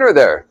another foreigner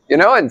there, you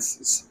know, and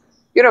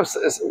you know,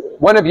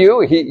 one of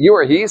you, you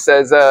or he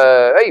says,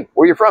 "Hey,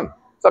 where you from?"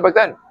 Stuff like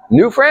that.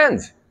 New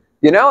friends,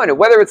 you know, and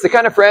whether it's the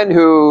kind of friend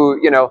who,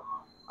 you know,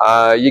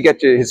 you get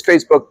to his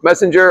Facebook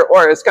Messenger,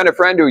 or it's kind of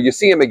friend who you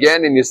see him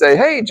again and you say,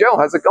 "Hey, Joe,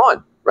 how's it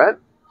going?" Right?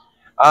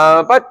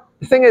 But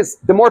the thing is,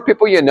 the more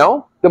people you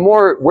know, the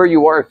more where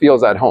you are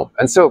feels at home.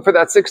 And so for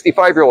that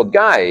 65-year-old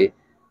guy,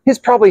 his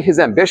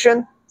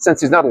ambition,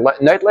 since he's not a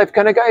nightlife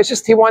kind of guy, it's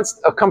just he wants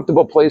a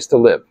comfortable place to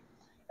live.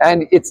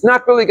 And it's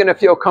not really going to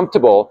feel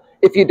comfortable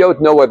if you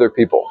don't know other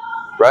people,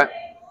 right?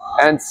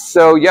 And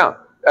so, yeah,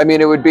 I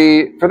mean, it would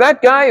be, for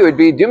that guy, it would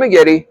be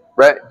Dumageddon,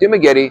 right?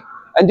 Dumageddon.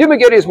 And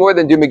Dumageddon is more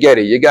than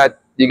Dumageddon. You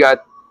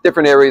got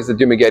different areas of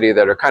Dumageddon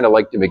that are kind of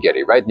like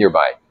Dumageddon, right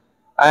nearby.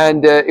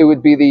 And it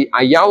would be the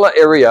Ayala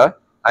area.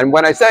 And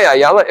when I say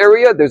Ayala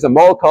area, there's a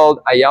mall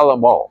called Ayala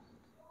Mall.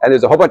 And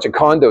there's a whole bunch of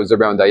condos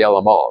around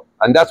Ayala Mall.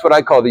 And that's what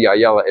I call the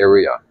Ayala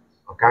area.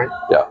 Okay.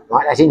 Yeah.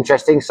 Right, that's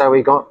interesting. So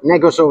we got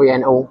Negros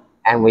Oriental,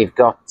 and we've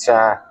got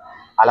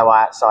hello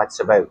outside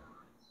Cebu.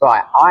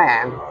 Right, I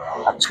am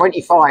a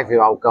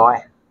 25-year-old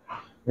guy,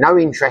 no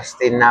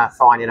interest in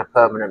finding a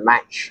permanent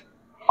match.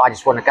 I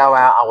just want to go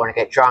out, I want to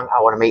get drunk, I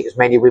want to meet as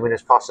many women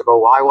as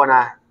possible. I want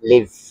to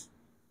live,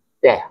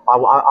 yeah,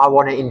 I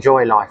want to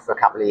enjoy life for a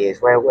couple of years.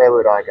 Where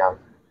would I go?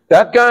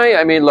 That guy,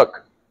 I mean,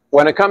 look,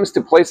 when it comes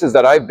to places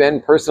that I've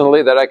been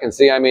personally that I can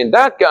see, I mean,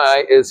 that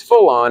guy is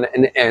full on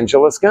an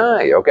Angeles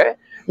guy, okay?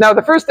 Now,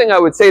 the first thing I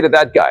would say to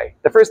that guy,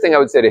 the first thing I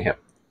would say to him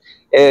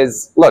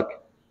is, look,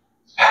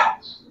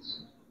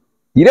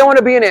 you don't want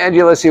to be in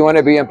Angeles, you want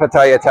to be in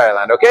Pattaya,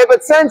 Thailand, okay?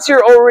 But since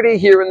you're already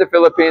here in the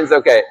Philippines,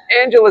 okay,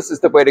 Angeles is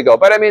the way to go.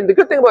 But I mean, the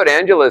good thing about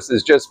Angeles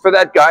is just for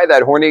that guy,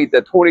 that horny,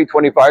 that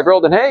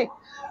 25-year-old, and hey,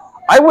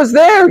 I was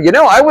there, you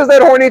know, I was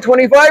that horny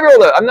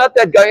 25-year-old. I'm not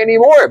that guy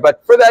anymore.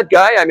 But for that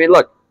guy, I mean,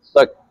 look,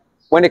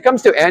 when it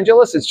comes to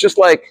Angeles, it's just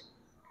like,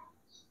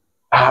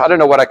 I don't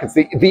know what I can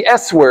see. The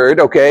S word,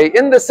 okay,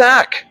 in the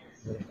sack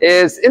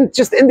is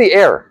just in the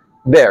air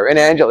there in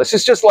Angeles.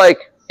 It's just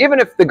like, even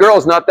if the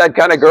girl's not that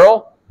kind of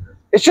girl,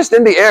 it's just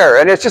in the air.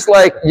 And it's just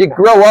like you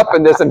grow up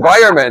in this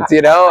environment,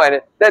 you know,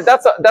 and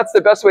that's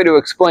the best way to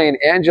explain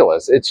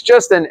Angeles. It's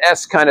just an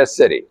S kind of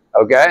city,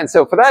 okay? And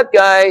so for that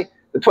guy,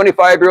 the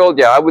 25-year-old,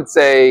 yeah, I would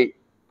say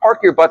park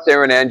your butt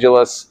there in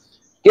Angeles,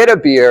 get a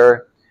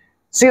beer,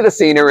 see the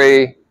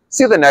scenery,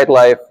 see the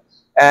nightlife,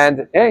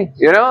 and hey,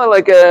 you know,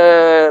 like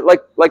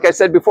I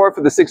said before,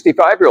 for the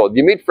 65-year-old,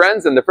 you meet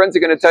friends, and the friends are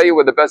going to tell you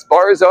where the best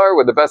bars are,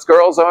 where the best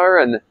girls are,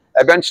 and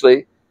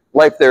eventually,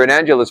 life there in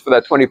Angeles for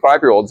that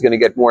 25-year-old is going to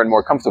get more and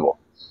more comfortable.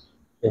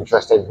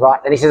 Interesting.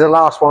 Right, then this is the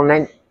last one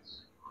then.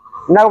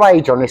 No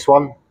age on this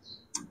one.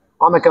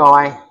 I'm a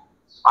guy.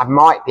 I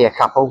might be a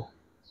couple.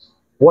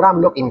 What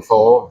I'm looking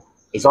for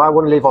is I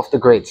want to live off the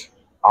grid.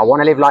 I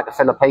want to live like a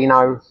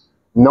Filipino.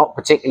 Not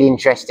particularly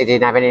interested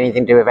in having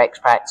anything to do with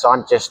expats.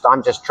 I'm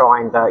just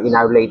trying to, you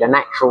know, lead a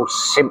natural,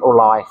 simple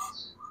life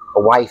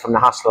away from the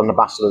hustle and the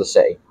bustle of the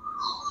city.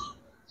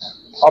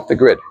 Off the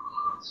grid.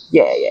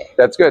 Yeah, yeah.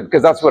 That's good,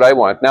 because that's what I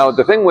want. Now,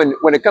 the thing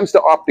when it comes to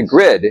off the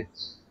grid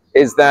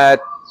is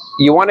that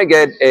you want to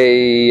get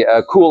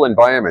a cool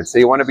environment. So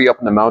you want to be up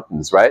in the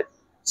mountains, right?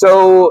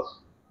 So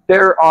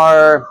there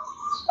are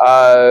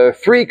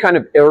three kind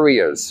of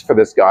areas for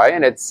this guy,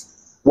 and it's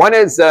one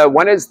is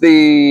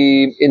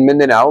in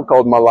Mindanao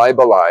called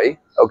Malaybalay.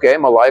 Okay,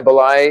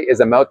 Malaybalay is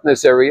a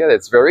mountainous area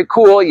that's very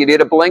cool. You need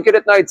a blanket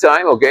at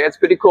nighttime. Okay, it's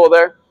pretty cool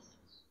there.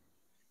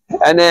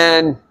 And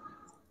then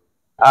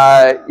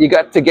you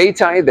got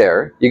Tagaytay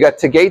there. You got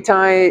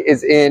Tagaytay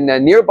is in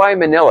nearby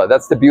Manila.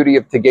 That's the beauty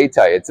of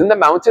Tagaytay. It's in the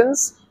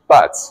mountains,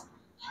 but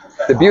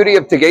the beauty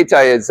of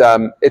Tagaytay is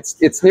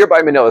it's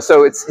nearby Manila.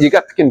 So you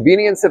got the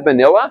convenience of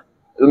Manila,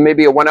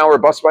 maybe a 1-hour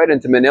bus ride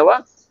into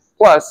Manila.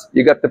 Plus,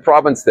 you got the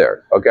province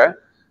there, okay?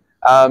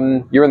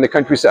 You're in the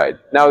countryside.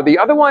 Now, the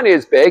other one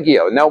is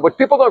Baguio. Now, what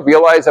people don't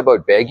realize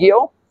about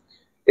Baguio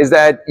is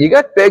that you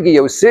got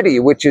Baguio City,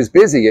 which is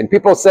busy. And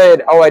people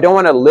said, oh, I don't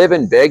want to live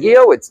in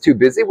Baguio. It's too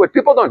busy. What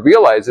people don't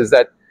realize is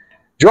that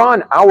draw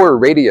an hour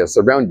radius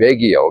around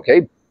Baguio,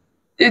 okay?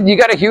 You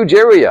got a huge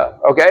area,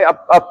 okay?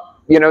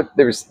 Up, you know,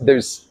 there's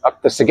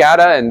up the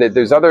Sagada, and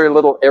there's other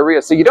little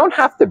areas. So you don't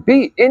have to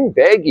be in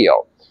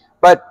Baguio.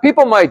 But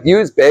people might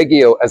use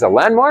Baguio as a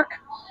landmark,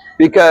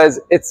 because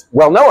it's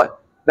well known.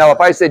 Now, if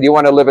I said you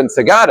want to live in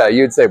Sagada,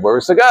 you'd say,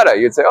 where's Sagada?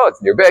 You'd say, oh, it's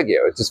near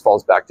Baguio. It just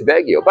falls back to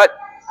Baguio. But,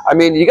 I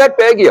mean, you got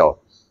Baguio.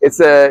 It's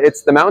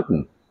the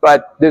mountain.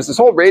 But there's this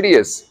whole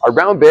radius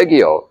around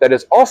Baguio that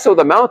is also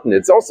the mountain.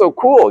 It's also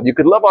cool. You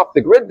could live off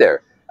the grid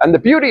there. And the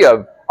beauty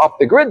of off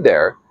the grid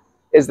there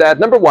is that,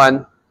 number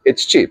one,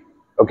 it's cheap,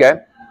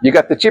 okay? You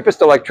got the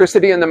cheapest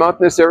electricity in the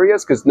mountainous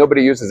areas because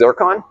nobody uses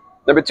aircon.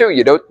 Number two,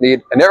 you don't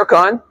need an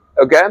aircon,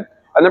 okay?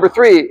 And number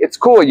three, it's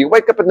cool. You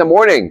wake up in the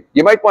morning.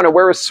 You might want to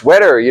wear a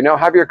sweater, you know,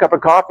 have your cup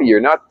of coffee. You're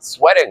not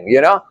sweating,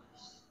 you know?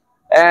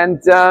 And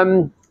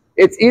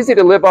it's easy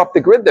to live off the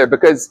grid there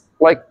because,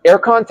 like,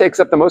 aircon takes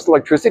up the most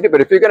electricity.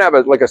 But if you're going to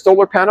have like a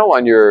solar panel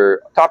on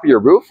your top of your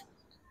roof,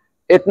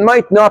 it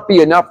might not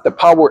be enough to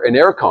power an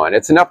aircon.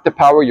 It's enough to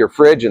power your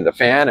fridge and the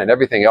fan and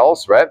everything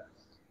else, right?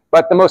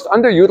 But the most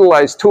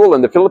underutilized tool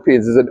in the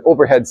Philippines is an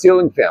overhead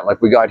ceiling fan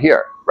like we got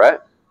here, right?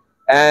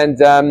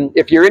 And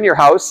if you're in your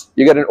house,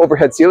 you got an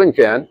overhead ceiling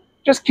fan,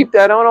 just keep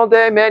that on all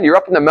day, man. You're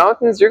up in the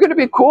mountains. You're going to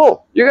be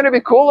cool. You're going to be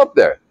cool up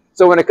there.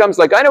 So when it comes,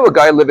 like, I know a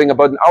guy living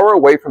about an hour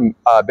away from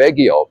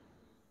Baguio,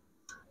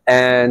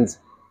 and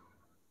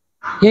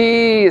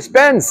he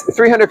spends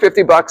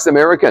 $350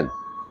 American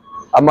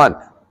a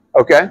month,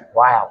 okay?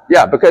 Wow.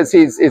 Yeah, because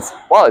he's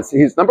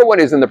number one,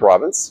 he's in the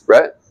province,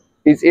 right?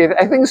 I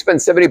think he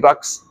spends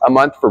 $70 a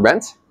month for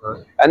rent.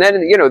 Right. And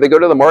then, you know, they go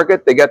to the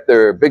market, they get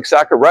their big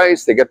sack of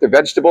rice, they get their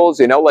vegetables,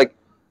 you know, like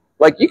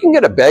you can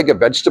get a bag of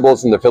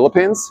vegetables in the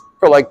Philippines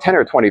for like 10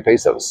 or 20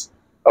 pesos.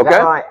 Okay?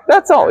 Right?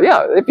 That's all,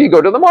 yeah. If you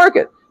go to the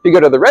market, if you go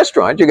to the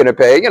restaurant, you're going to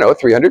pay, you know,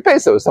 300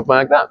 pesos, something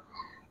like that.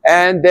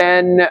 And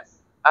then,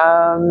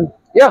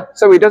 yeah,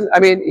 so he doesn't,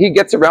 I mean, he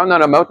gets around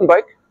on a mountain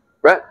bike,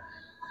 right?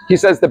 he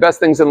says the best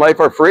things in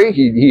life are free.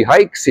 He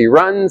hikes, he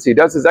runs, he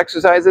does his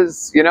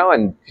exercises, you know,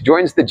 and he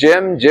joins the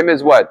gym. Gym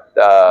is what,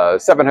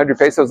 700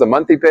 pesos a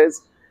month he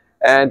pays.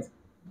 And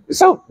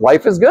so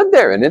life is good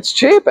there, and it's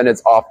cheap, and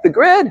it's off the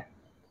grid.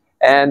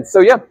 And so,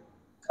 yeah,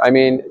 I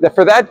mean,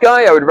 for that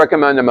guy, I would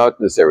recommend him out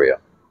in this area.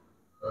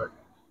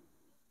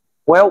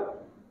 Well,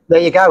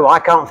 there you go. I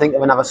can't think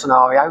of another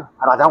scenario,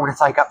 and I don't want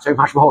to take up too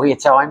much more of your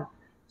time.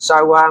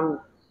 So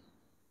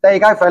there you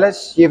go,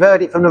 fellas. You've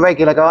heard it from the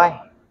regular guy.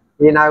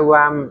 You know,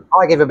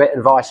 I give a bit of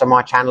advice on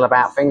my channel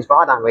about things, but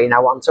I don't really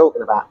know what I'm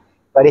talking about.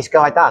 But this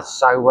guy does.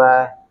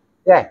 So,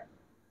 yeah.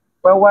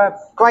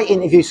 Well, great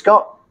interview,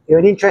 Scott. You're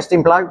an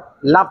interesting bloke.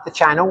 Love the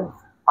channel.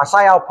 I say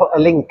I'll put a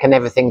link and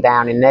everything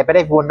down in there, but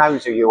everyone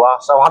knows who you are,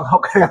 so I'm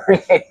not going to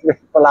really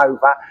ripple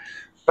over.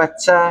 But,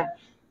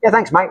 yeah,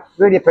 thanks, mate.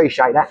 Really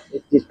appreciate that.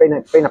 It's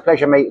been a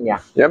pleasure meeting you.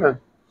 Yeah, man.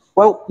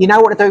 Well, you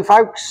know what to do,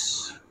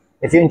 folks.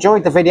 If you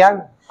enjoyed the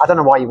video, I don't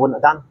know why you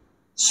wouldn't have done.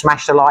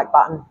 Smash the like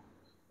button.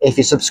 If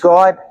you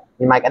subscribe,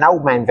 you make an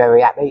old man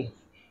very happy.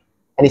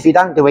 And if you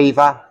don't do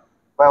either,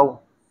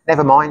 well,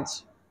 never mind.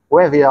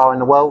 Wherever you are in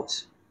the world,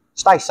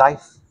 stay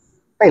safe.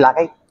 Be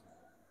lucky.